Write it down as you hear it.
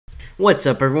What's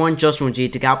up everyone, Justin with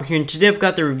goo.gl here, and today I've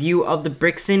got the review of the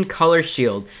Bricson Color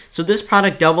Shield. So this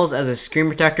product doubles as a screen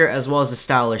protector as well as a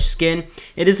stylish skin.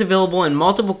 It is available in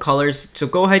multiple colors, so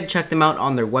go ahead and check them out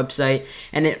on their website.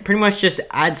 And it pretty much just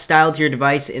adds style to your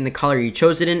device in the color you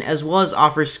chose it in, as well as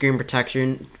offers screen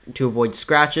protection to avoid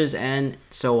scratches and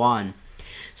so on.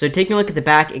 So taking a look at the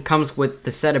back, it comes with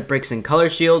the set of Bricson Color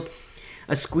Shield,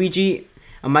 a squeegee,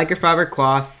 a microfiber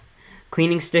cloth,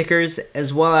 cleaning stickers,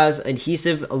 as well as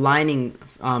adhesive aligning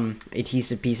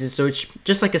adhesive pieces. So it's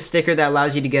just like a sticker that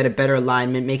allows you to get a better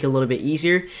alignment, make it a little bit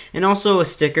easier, and also a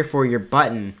sticker for your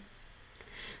button.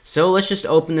 So let's just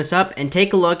open this up and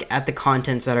take a look at the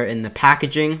contents that are in the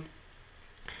packaging.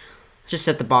 Let's just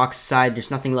set the box aside, there's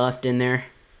nothing left in there.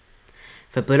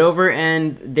 Flip it over,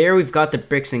 and there we've got the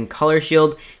Bricson Color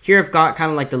Shield. Here I've got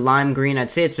kind of like the lime green. I'd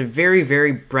say it's a very,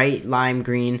 very bright lime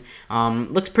green.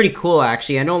 Looks pretty cool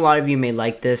actually. I know a lot of you may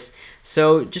like this.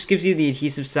 So it just gives you the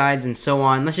adhesive sides and so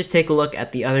on. Let's just take a look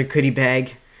at the other goodie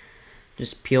bag.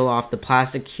 Just peel off the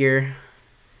plastic here.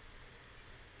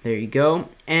 There you go.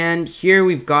 And here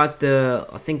we've got the,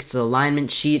 I think it's the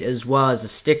alignment sheet, as well as the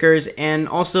stickers and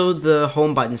also the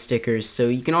home button stickers. So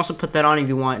you can also put that on if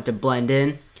you want it to blend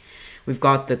in. We've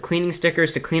got the cleaning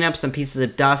stickers to clean up some pieces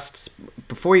of dust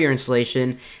before your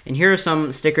installation. And here are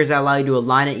some stickers that allow you to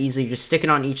align it easily. Just stick it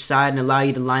on each side and allow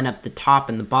you to line up the top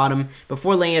and the bottom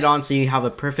before laying it on, so you have a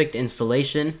perfect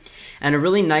installation. And a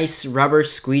really nice rubber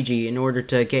squeegee in order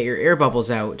to get your air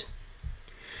bubbles out.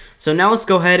 So now let's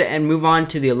go ahead and move on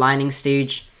to the aligning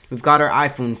stage. We've got our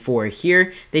iPhone 4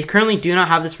 here. They currently do not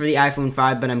have this for the iPhone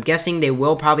 5, but I'm guessing they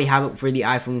will probably have it for the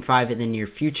iPhone 5 in the near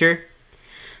future.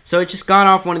 So it just got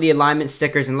off one of the alignment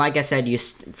stickers, and like I said,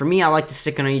 for me, I like to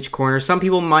stick it on each corner. Some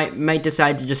people might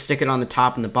decide to just stick it on the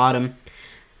top and the bottom,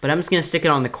 but I'm just going to stick it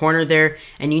on the corner there.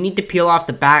 And you need to peel off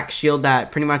the back shield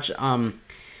that pretty much,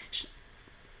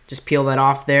 just peel that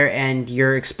off there, and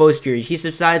you're exposed to your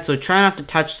adhesive side, so try not to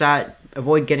touch that.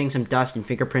 Avoid getting some dust and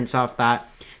fingerprints off that.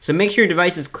 So make sure your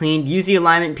device is cleaned. Use the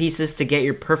alignment pieces to get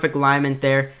your perfect alignment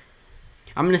there.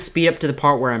 I'm going to speed up to the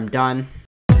part where I'm done.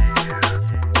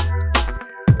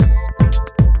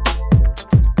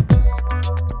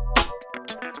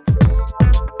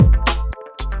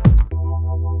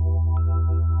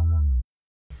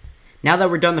 Now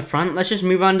that we're done the front, let's just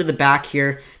move on to the back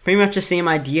here. Pretty much the same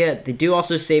idea. They do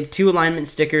also save 2 alignment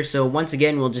stickers, so once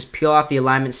again, we'll just peel off the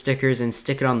alignment stickers and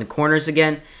stick it on the corners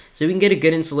again, so we can get a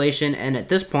good installation. And at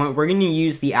this point, we're going to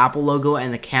use the Apple logo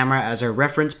and the camera as our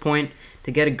reference point to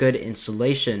get a good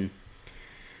installation.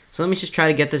 So let me just try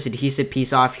to get this adhesive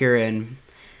piece off here, and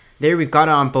there we've got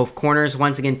it on both corners.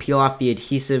 Once again, peel off the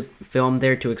adhesive film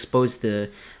there to expose the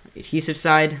adhesive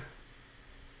side.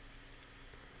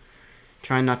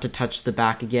 Try not to touch the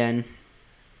back again.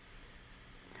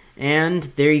 And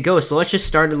there you go. So let's just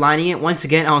start aligning it. Once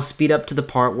again, I'll speed up to the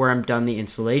part where I'm done the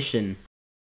installation.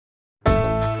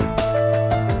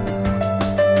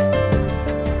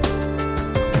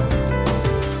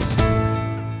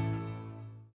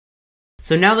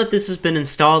 So now that this has been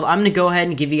installed, I'm going to go ahead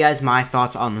and give you guys my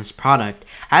thoughts on this product.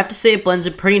 I have to say it blends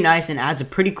in pretty nice and adds a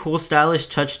pretty cool stylish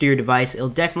touch to your device. It'll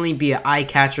definitely be an eye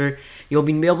catcher. You'll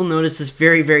be able to notice this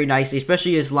very, very nicely,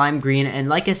 especially this lime green, and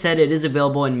like I said, it is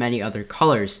available in many other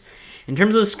colors. In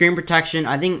terms of the screen protection,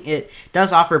 I think it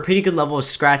does offer a pretty good level of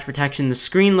scratch protection. The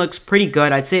screen looks pretty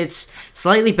good. I'd say it's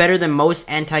slightly better than most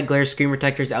anti-glare screen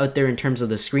protectors out there in terms of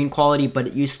the screen quality,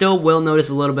 but you still will notice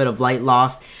a little bit of light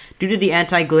loss due to the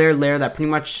anti-glare layer that pretty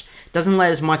much doesn't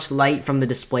let as much light from the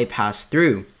display pass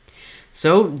through.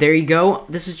 So there you go.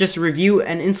 This is just a review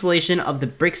and installation of the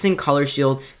Bricson Color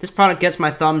Shield. This product gets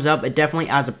my thumbs up. It definitely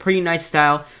adds a pretty nice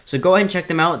style. So go ahead and check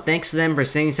them out. Thanks to them for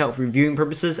sending this out for reviewing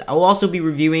purposes. I will also be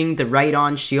reviewing the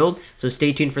Ride-On Shield, so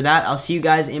stay tuned for that. I'll see you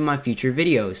guys in my future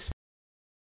videos.